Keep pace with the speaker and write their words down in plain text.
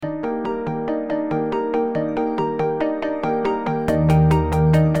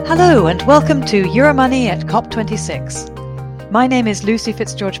Hello and welcome to Euromoney at COP26. My name is Lucy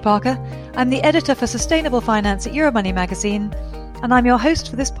Fitzgeorge Parker. I'm the editor for Sustainable Finance at Euromoney magazine, and I'm your host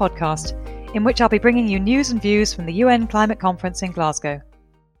for this podcast, in which I'll be bringing you news and views from the UN Climate Conference in Glasgow.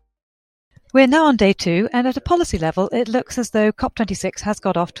 We're now on day 2, and at a policy level, it looks as though COP26 has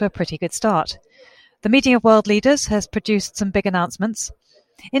got off to a pretty good start. The meeting of world leaders has produced some big announcements.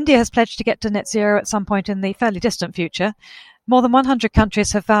 India has pledged to get to net zero at some point in the fairly distant future. More than 100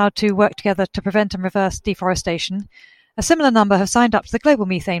 countries have vowed to work together to prevent and reverse deforestation. A similar number have signed up to the Global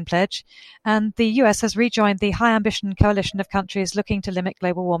Methane Pledge, and the US has rejoined the high ambition coalition of countries looking to limit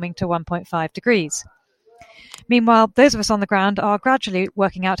global warming to 1.5 degrees. Meanwhile, those of us on the ground are gradually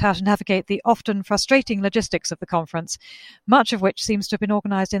working out how to navigate the often frustrating logistics of the conference, much of which seems to have been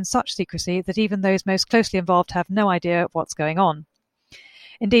organised in such secrecy that even those most closely involved have no idea of what's going on.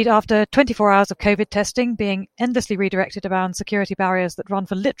 Indeed, after 24 hours of COVID testing, being endlessly redirected around security barriers that run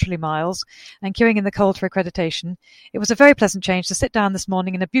for literally miles, and queuing in the cold for accreditation, it was a very pleasant change to sit down this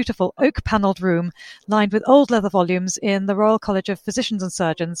morning in a beautiful oak-panelled room lined with old leather volumes in the Royal College of Physicians and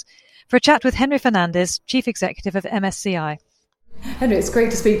Surgeons for a chat with Henry Fernandez, Chief Executive of MSCI. Henry, it's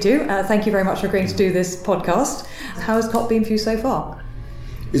great to speak to you. Thank you very much for agreeing to do this podcast. How has COP been for you so far?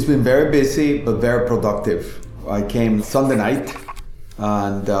 It's been very busy, but very productive. I came Sunday night,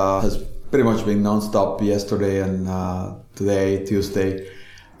 and has pretty much been non-stop yesterday and today, Tuesday.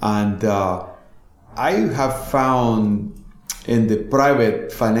 And I have found in the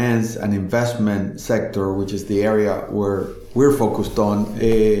private finance and investment sector, which is the area where we're focused on,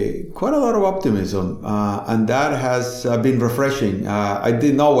 quite a lot of optimism. And that has been refreshing. I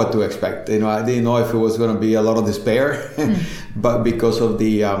didn't know what to expect. I didn't know if it was going to be a lot of despair, but because of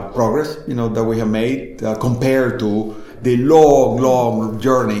the progress, that we have made compared to the long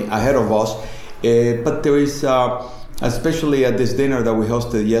journey ahead of us. But there is, especially at this dinner that we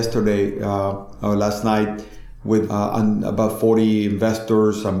hosted yesterday, last night, with about 40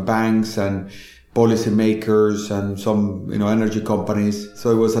 investors and banks and policymakers and some, energy companies. So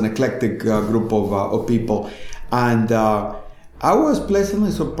it was an eclectic group of people. And I was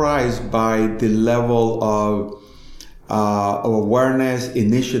pleasantly surprised by the level of awareness,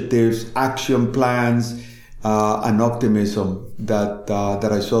 initiatives, action plans, and optimism that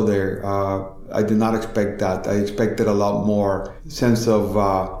I saw there. I did not expect that. I expected a lot more sense of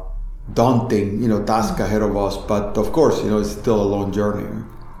daunting, task ahead of us. But of course, it's still a long journey.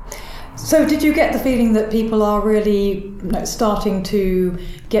 So did you get the feeling that people are really starting to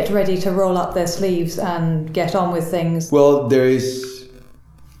get ready to roll up their sleeves and get on with things? Well, there is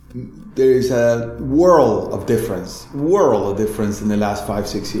a world of difference in the last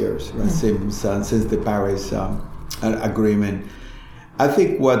 5-6 years, right? Since the Paris agreement. I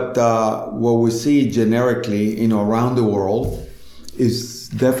think what we see generically, around the world is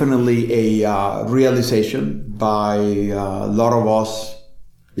definitely a realization by a lot of us,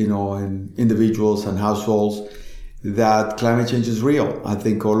 and individuals and households, that climate change is real. I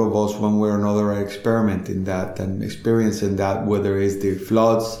think all of us, one way or another, are experimenting that and experiencing that, whether it's the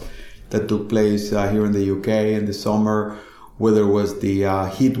floods that took place here in the UK in the summer, whether it was the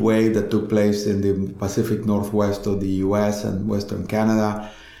heat wave that took place in the Pacific Northwest of the US and Western Canada,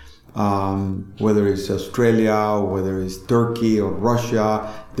 whether it's Australia, whether it's Turkey or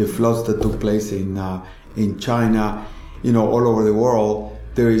Russia, the floods that took place in China, all over the world.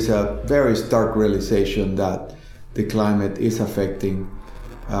 There is a very stark realization that the climate is affecting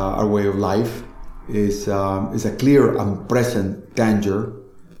our way of life, is a clear and present danger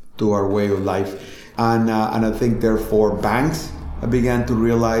to our way of life. And I think therefore banks began to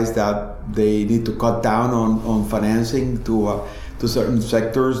realize that they need to cut down on financing to certain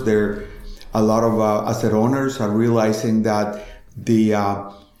sectors. A lot of asset owners are realizing that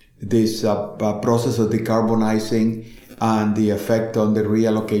this process of decarbonizing and the effect on the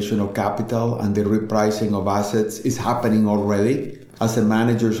reallocation of capital and the repricing of assets is happening already. Asset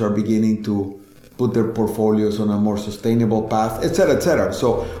managers are beginning to put their portfolios on a more sustainable path, et cetera, et cetera.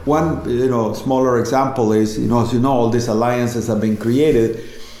 So one, smaller example is, as all these alliances have been created,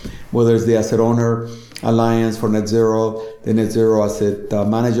 whether it's the Asset Owner Alliance for Net Zero, the Net Zero Asset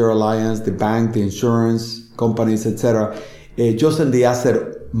Manager Alliance, the bank, the insurance companies, et cetera. Just in the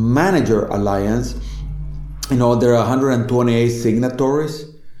Asset Manager Alliance, there are 128 signatories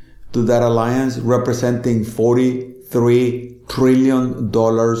to that alliance, representing $43 trillion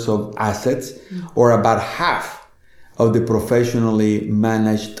of assets, or about half of the professionally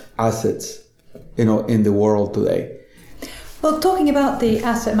managed assets, in the world today. Well, talking about the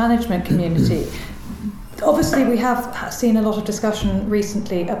asset management community, obviously we have seen a lot of discussion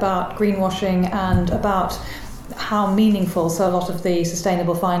recently about greenwashing and about how meaningful so a lot of the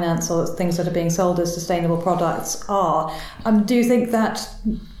sustainable finance or things that are being sold as sustainable products are. Do you think that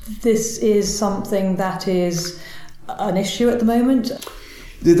this is something that is an issue at the moment?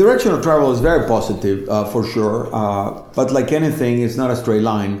 The direction of travel is very positive, for sure. But like anything, it's not a straight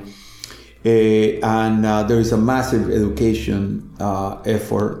line. And there is a massive education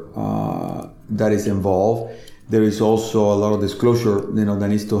effort that is involved. There is also a lot of disclosure, that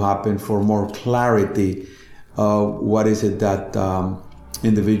needs to happen for more clarity of what is it that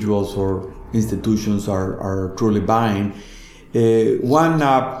individuals or institutions are truly buying.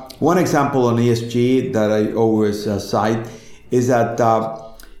 One example on ESG that I always cite is that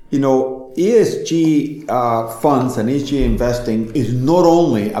ESG funds and ESG investing is not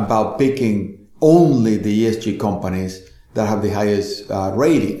only about picking only the ESG companies that have the highest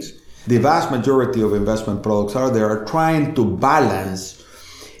ratings. The vast majority of investment products are trying to balance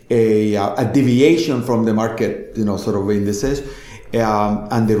a deviation from the market, sort of indices,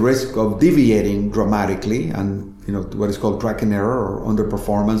 and the risk of deviating dramatically, and what is called track and error, or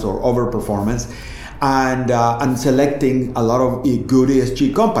underperformance or overperformance, and selecting a lot of good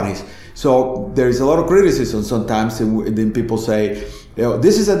ESG companies. So there is a lot of criticism sometimes, and then people say,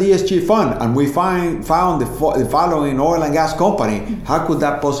 this is an ESG fund, and we found the following oil and gas company. How could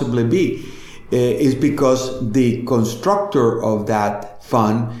that possibly be? Is because the constructor of that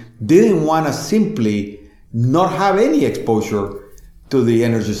fund didn't want to simply not have any exposure to the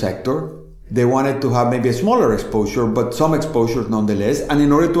energy sector. They wanted to have maybe a smaller exposure, but some exposure nonetheless. And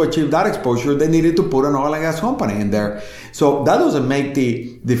in order to achieve that exposure, they needed to put an oil and gas company in there. So that doesn't make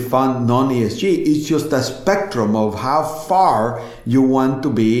the fund non-ESG. It's just a spectrum of how far you want to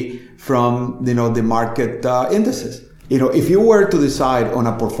be from, the market indices. If you were to decide on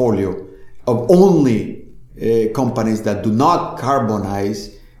a portfolio of only companies that do not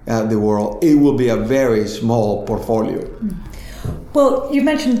carbonize the world, it will be a very small portfolio. Well, you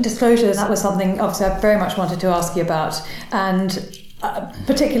mentioned disclosures. That was something, obviously, I very much wanted to ask you about. And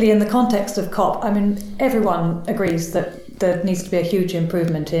particularly in the context of COP, everyone agrees that there needs to be a huge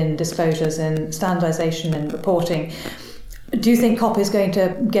improvement in disclosures and standardization and reporting. Do you think COP is going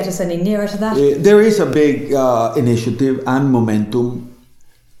to get us any nearer to that? There is a big initiative and momentum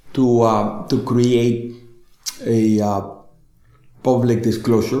to create a public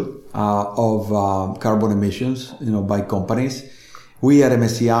disclosure of carbon emissions, by companies. We at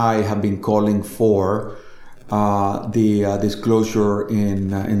MSCI have been calling for the disclosure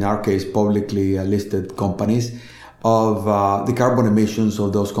in our case, publicly listed companies, of the carbon emissions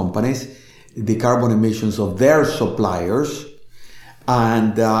of those companies, the carbon emissions of their suppliers,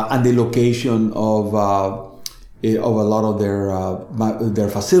 and the location of a lot of their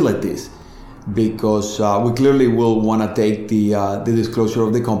facilities. Because we clearly will want to take the disclosure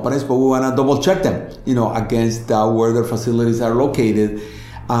of the companies, but we want to double check them, against where their facilities are located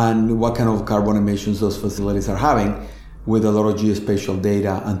and what kind of carbon emissions those facilities are having, with a lot of geospatial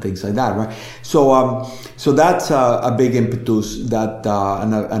data and things like that, right? So that's a big impetus that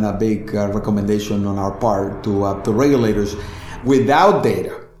and a big recommendation on our part to regulators. Without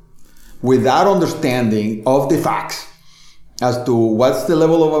data, without understanding of the facts as to what's the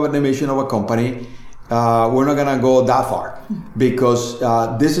level of an emission of a company, we're not going to go that far, because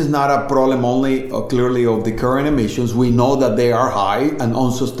this is not a problem only clearly of the current emissions. We know that they are high and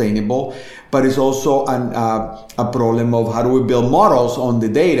unsustainable, but it's also a problem of how do we build models on the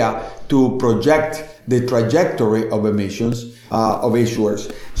data to project the trajectory of emissions of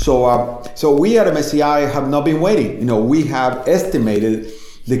issuers. So we at MSCI have not been waiting. We have estimated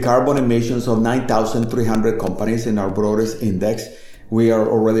the carbon emissions of 9,300 companies in our broadest index. We are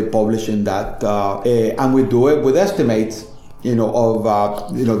already publishing that, and we do it with estimates, of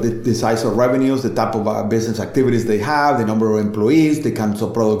the size of revenues, the type of business activities they have, the number of employees, the kinds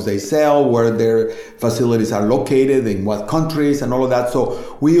of products they sell, where their facilities are located, in what countries, and all of that. So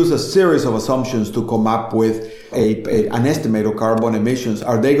we use a series of assumptions to come up with an estimate of carbon emissions.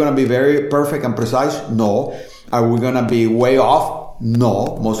 Are they going to be very perfect and precise? No. Are we going to be way off?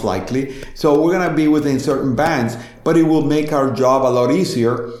 No, most likely. So we're going to be within certain bands, but it will make our job a lot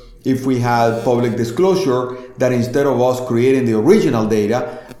easier if we have public disclosure, that instead of us creating the original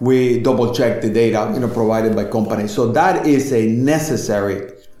data, we double check the data provided by companies. So that is a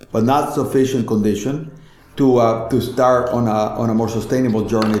necessary but not sufficient condition to start on a more sustainable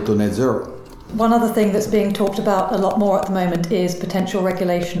journey to net zero. One other thing that's being talked about a lot more at the moment is potential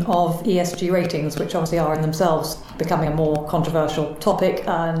regulation of ESG ratings, which obviously are in themselves becoming a more controversial topic.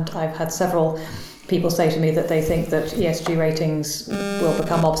 And I've had several people say to me that they think that ESG ratings will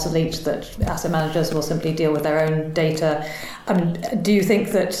become obsolete, that asset managers will simply deal with their own data. Do you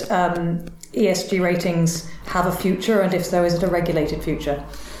think that ESG ratings have a future, and if so, is it a regulated future?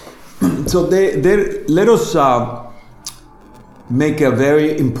 So let us make a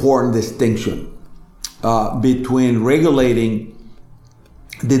very important distinction between regulating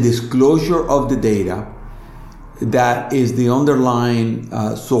the disclosure of the data that is the underlying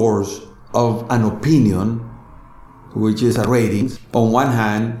source of an opinion, which is a rating on one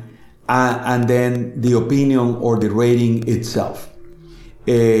hand, and then the opinion or the rating itself.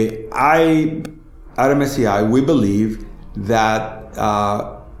 At MSCI, we believe that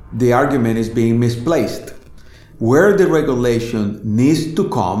the argument is being misplaced. Where the regulation needs to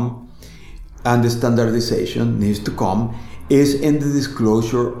come and the standardization needs to come is in the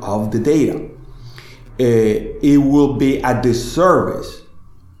disclosure of the data. It will be a disservice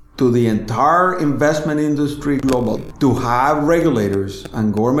to the entire investment industry globally to have regulators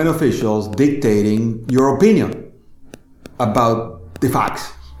and government officials dictating your opinion about the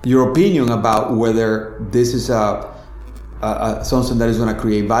facts, your opinion about whether this is something that is going to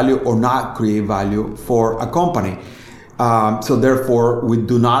create value or not create value for a company. So therefore, we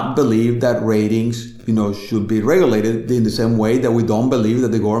do not believe that ratings, should be regulated in the same way that we don't believe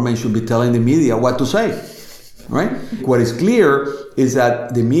that the government should be telling the media what to say, right? What is clear is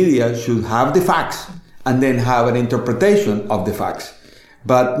that the media should have the facts and then have an interpretation of the facts,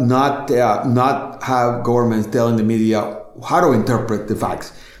 but not have governments telling the media how to interpret the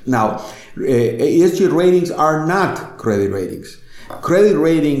facts. Now, ESG ratings are not credit ratings. Credit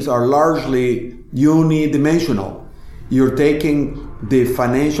ratings are largely unidimensional. You're taking the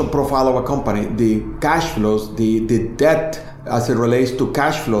financial profile of a company, the cash flows, the debt as it relates to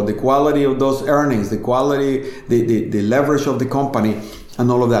cash flow, the quality of those earnings, the quality, the leverage of the company, and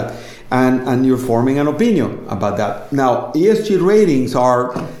all of that. And you're forming an opinion about that. Now, ESG ratings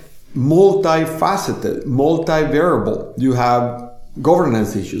are multifaceted, multivariable. You have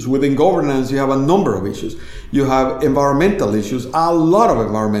governance issues. Within governance, you have a number of issues. You have environmental issues, a lot of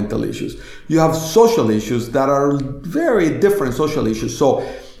environmental issues. You have social issues that are very different social issues. So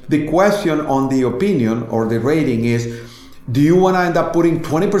the question on the opinion or the rating is, do you want to end up putting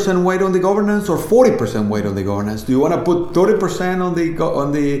 20% weight on the governance or 40% weight on the governance? Do you want to put 30% on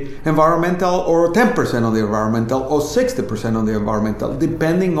the environmental or 10% on the environmental or 60% on the environmental,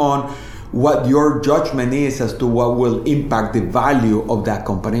 depending on what your judgment is as to what will impact the value of that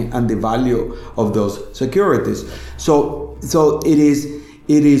company and the value of those securities. So it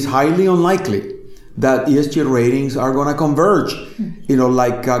is highly unlikely that ESG ratings are going to converge,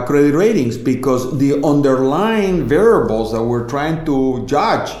 like credit ratings, because the underlying variables that we're trying to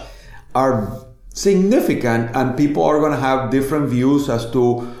judge are significant, and people are going to have different views as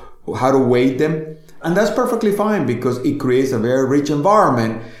to how to weight them. And that's perfectly fine, because it creates a very rich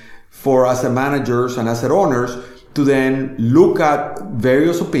environment for asset managers and asset owners to then look at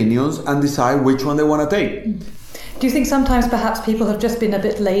various opinions and decide which one they want to take. Do you think sometimes perhaps people have just been a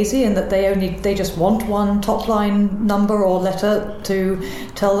bit lazy and that they just want one top line number or letter to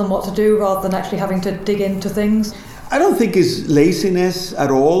tell them what to do rather than actually having to dig into things? I don't think it's laziness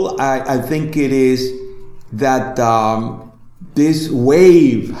at all. I think it is that this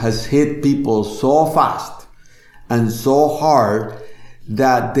wave has hit people so fast and so hard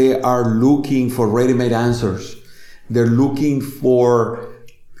that they are looking for ready-made answers. They're looking for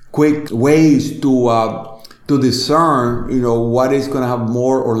quick ways to discern, what is going to have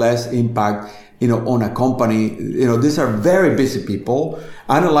more or less impact, on a company. These are very busy people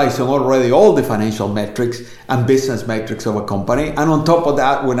analyzing already all the financial metrics and business metrics of a company. And on top of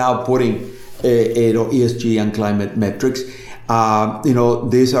that, we're now putting, ESG and climate metrics.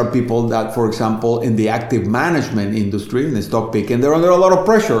 These are people that, for example, in the active management industry, in the stock picking, they're under a lot of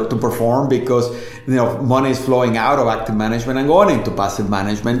pressure to perform because, money is flowing out of active management and going into passive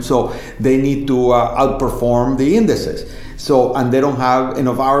management. So they need to outperform the indices. So, and they don't have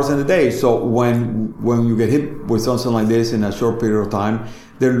enough hours in the day. So when you get hit with something like this in a short period of time,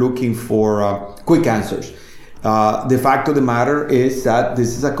 they're looking for quick answers. The fact of the matter is that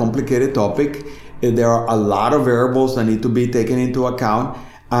this is a complicated topic. There are a lot of variables that need to be taken into account,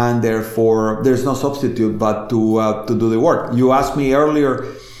 and therefore there's no substitute but to do the work. You asked me earlier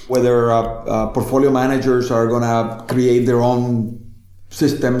whether portfolio managers are going to create their own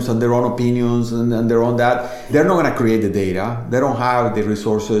systems and their own opinions and their own that. They're not going to create the data. They don't have the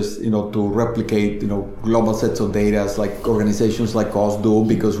resources, to replicate, global sets of data like organizations like us do,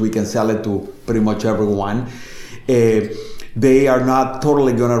 because we can sell it to pretty much everyone. They are not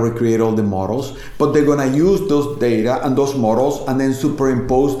totally going to recreate all the models, but they're going to use those data and those models and then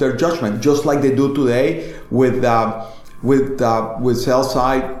superimpose their judgment, just like they do today with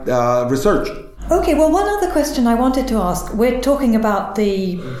sell-side research. Okay, well, one other question I wanted to ask. We're talking about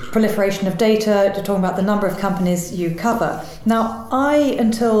the proliferation of data, we're talking about the number of companies you cover. Now, I,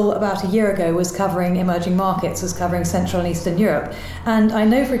 until about a year ago, was covering emerging markets, was covering Central and Eastern Europe. And I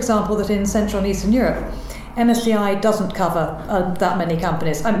know, for example, that in Central and Eastern Europe, MSCI doesn't cover that many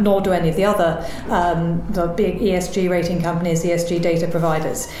companies, nor do any of the other the big ESG rating companies, ESG data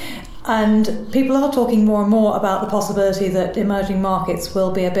providers. And people are talking more and more about the possibility that emerging markets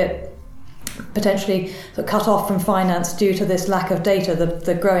will be a bit potentially cut off from finance due to this lack of data,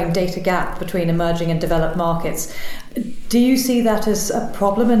 the growing data gap between emerging and developed markets. Do you see that as a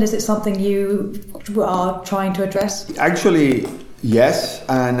problem, and is it something you are trying to address? Actually, yes,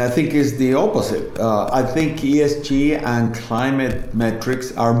 and I think it's the opposite. I think ESG and climate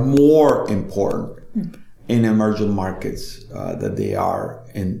metrics are more important in emerging markets than they are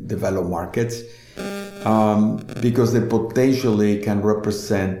in developed markets. Because they potentially can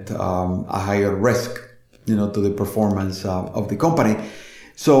represent a higher risk, to the performance of the company.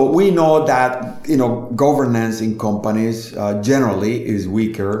 So we know that, governance in companies generally is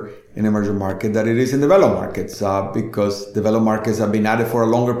weaker in emerging markets than it is in developed markets, because developed markets have been at it for a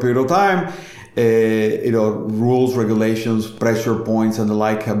longer period of time. Rules, regulations, pressure points, and the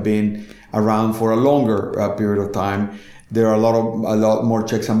like have been around for a longer period of time. There are a lot more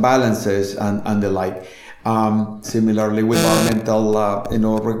checks and balances and the like. Similarly with environmental,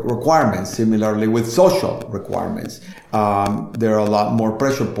 requirements. Similarly with social requirements. There are a lot more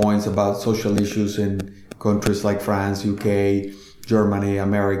pressure points about social issues in countries like France, UK, Germany,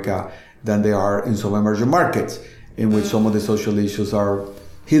 America than there are in some emerging markets, in which some of the social issues are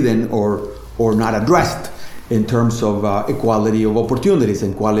hidden or not addressed in terms of equality of opportunities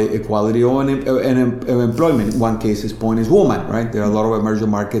and equality of employment. One case in point is women, right? There are a lot of emerging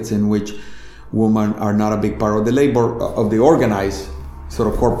markets in which women are not a big part of the organized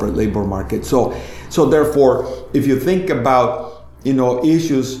sort of corporate labor market. So therefore, if you think about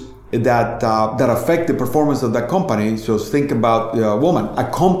issues that affect the performance of that company, so think about women,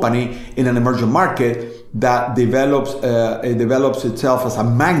 a company in an emerging market that develops itself as a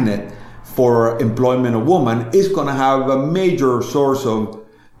magnet for employment of women is going to have a major source of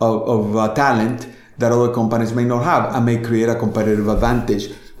talent that other companies may not have, and may create a competitive advantage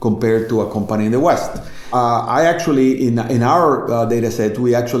compared to a company in the West. I actually, in our data set,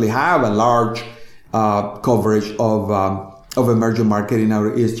 we actually have a large coverage of emerging market in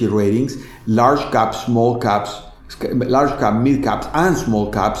our ESG ratings. Large caps, small caps, large cap, mid caps, and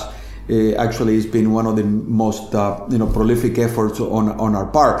small caps. Actually, it's been one of the most prolific efforts on our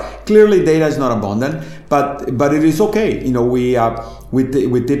part. Clearly, data is not abundant, but it is okay.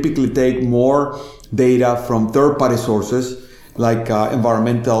 We typically take more data from third-party sources like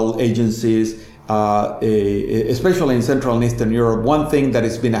environmental agencies, especially in Central and Eastern Europe. One thing that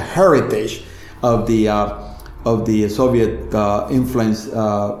has been a heritage of the Soviet influenced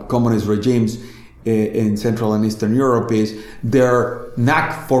communist regimes in Central and Eastern Europe is their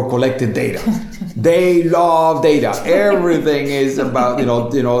knack for collecting data. They love data. Everything is about,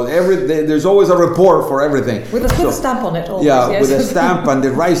 there's always a report for everything. With a stamp on it always. Yeah, yes. with a stamp and the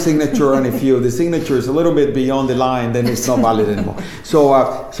right signature, and if the signature is a little bit beyond the line, then it's not valid anymore.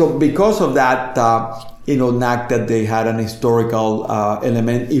 So because of that, knack that they had an historical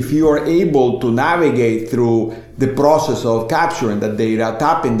element, if you are able to navigate through the process of capturing that data,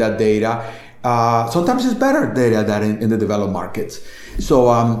 tapping that data, sometimes it's better data than in the developed markets.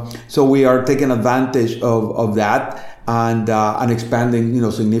 So we are taking advantage of that and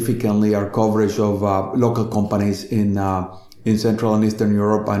expanding, significantly our coverage of local companies in Central and Eastern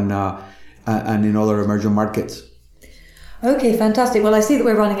Europe and in other emerging markets. Okay, fantastic. Well, I see that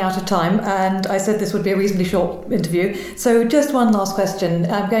we're running out of time, and I said this would be a reasonably short interview. So just one last question.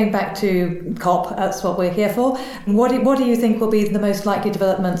 Going back to COP, that's what we're here for. What do you think will be the most likely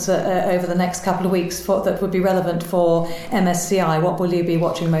developments over the next couple of weeks that would be relevant for MSCI? What will you be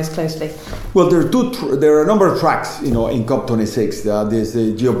watching most closely? Well, there are a number of tracks, in COP26. There's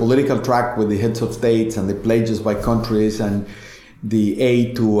the geopolitical track with the heads of states and the pledges by countries and the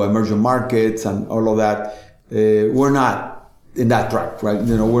aid to emerging markets and all of that. We're not in that track, right?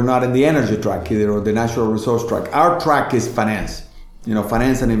 We're not in the energy track either, or the natural resource track. Our track is finance,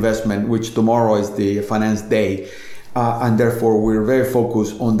 finance and investment, which tomorrow is the finance day. And therefore we're very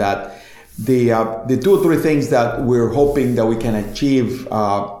focused on that. The two or three things that we're hoping that we can achieve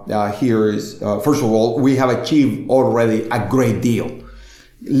here is, first of all, we have achieved already a great deal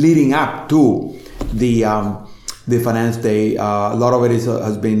leading up to the finance day. A lot of it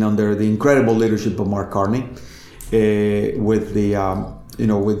has been under the incredible leadership of Mark Carney, with the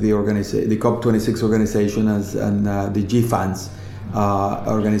the COP26 organization and the GFANZ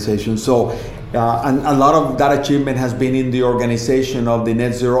organization. So And a lot of that achievement has been in the organization of the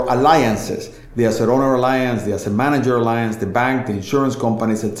Net Zero Alliances, the Asset Owner Alliance, the Asset Manager Alliance, the bank, the insurance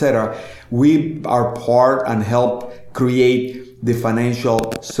companies, etc. We are part and help create the Financial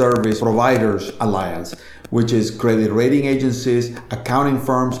Service Providers Alliance, which is credit rating agencies, accounting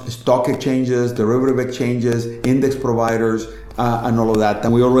firms, stock exchanges, derivative exchanges, index providers, and all of that.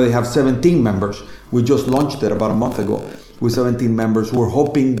 And we already have 17 members. We just launched it about a month ago with 17 members. We're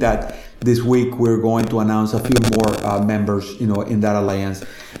hoping that this week we're going to announce a few more members, in that alliance.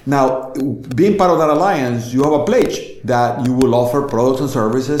 Now, being part of that alliance, you have a pledge that you will offer products and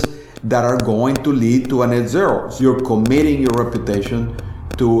services that are going to lead to a net zero. So you're committing your reputation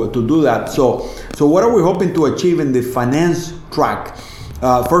to do that. So what are we hoping to achieve in the finance track?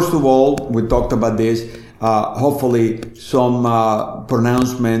 First of all, we talked about this. Hopefully some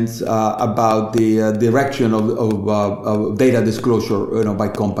pronouncements about the direction of data disclosure, by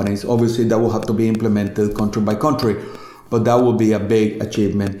companies. Obviously, that will have to be implemented country by country, but that will be a big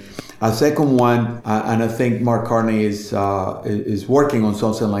achievement. A second one, and I think Mark Carney is working on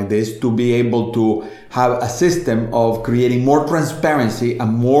something like this, to be able to have a system of creating more transparency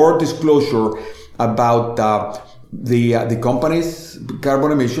and more disclosure about the companies'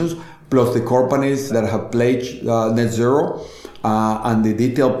 carbon emissions, plus the companies that have pledged net zero, and the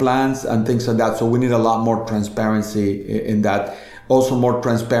detailed plans and things like that. So we need a lot more transparency in that. Also more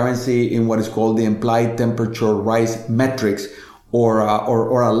transparency in what is called the implied temperature rise metrics,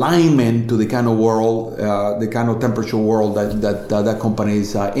 or alignment to the kind of world, the kind of temperature world that company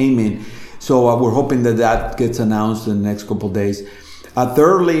is aiming. So we're hoping that gets announced in the next couple of days.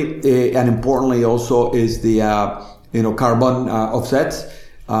 Thirdly, and importantly also, is the carbon offsets.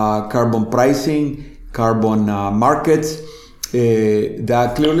 Carbon pricing, carbon markets.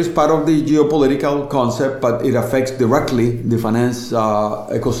 That clearly is part of the geopolitical concept, but it affects directly the finance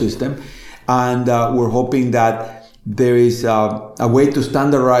ecosystem. And we're hoping that there is a way to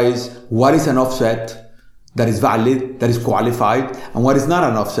standardize what is an offset that is valid, that is qualified, and what is not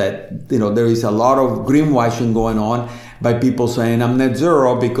an offset. There is a lot of greenwashing going on by people saying, I'm net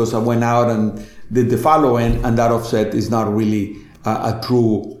zero because I went out and did the following, and that offset is not really a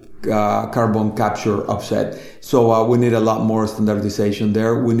true carbon capture offset. So we need a lot more standardization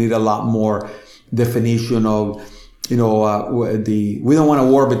there. We need a lot more definition of, we don't want a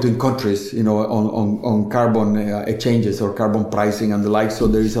war between countries, on carbon exchanges or carbon pricing and the like. So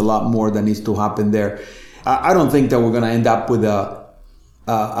there is a lot more that needs to happen there. I don't think that we're going to end up with a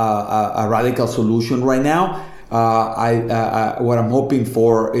radical solution right now. What I'm hoping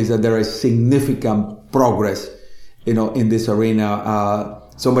for is that there is significant progress in this arena.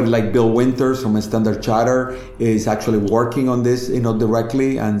 Somebody like Bill Winters from Standard Chartered is actually working on this,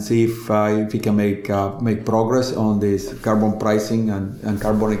 directly, and see if he can make progress on this carbon pricing and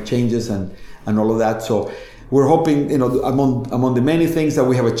carbon exchanges and all of that. So we're hoping, among the many things that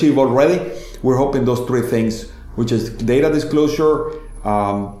we have achieved already, we're hoping those three things, which is data disclosure,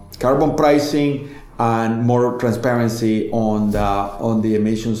 carbon pricing, and more transparency on the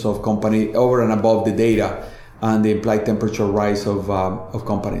emissions of company over and above the data and the implied temperature rise of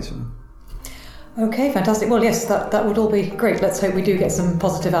companies. Okay, fantastic. Well, yes, that would all be great. Let's hope we do get some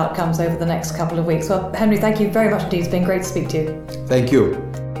positive outcomes over the next couple of weeks. Well, Henry, thank you very much indeed. It's been great to speak to you. Thank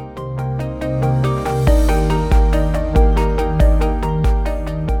you.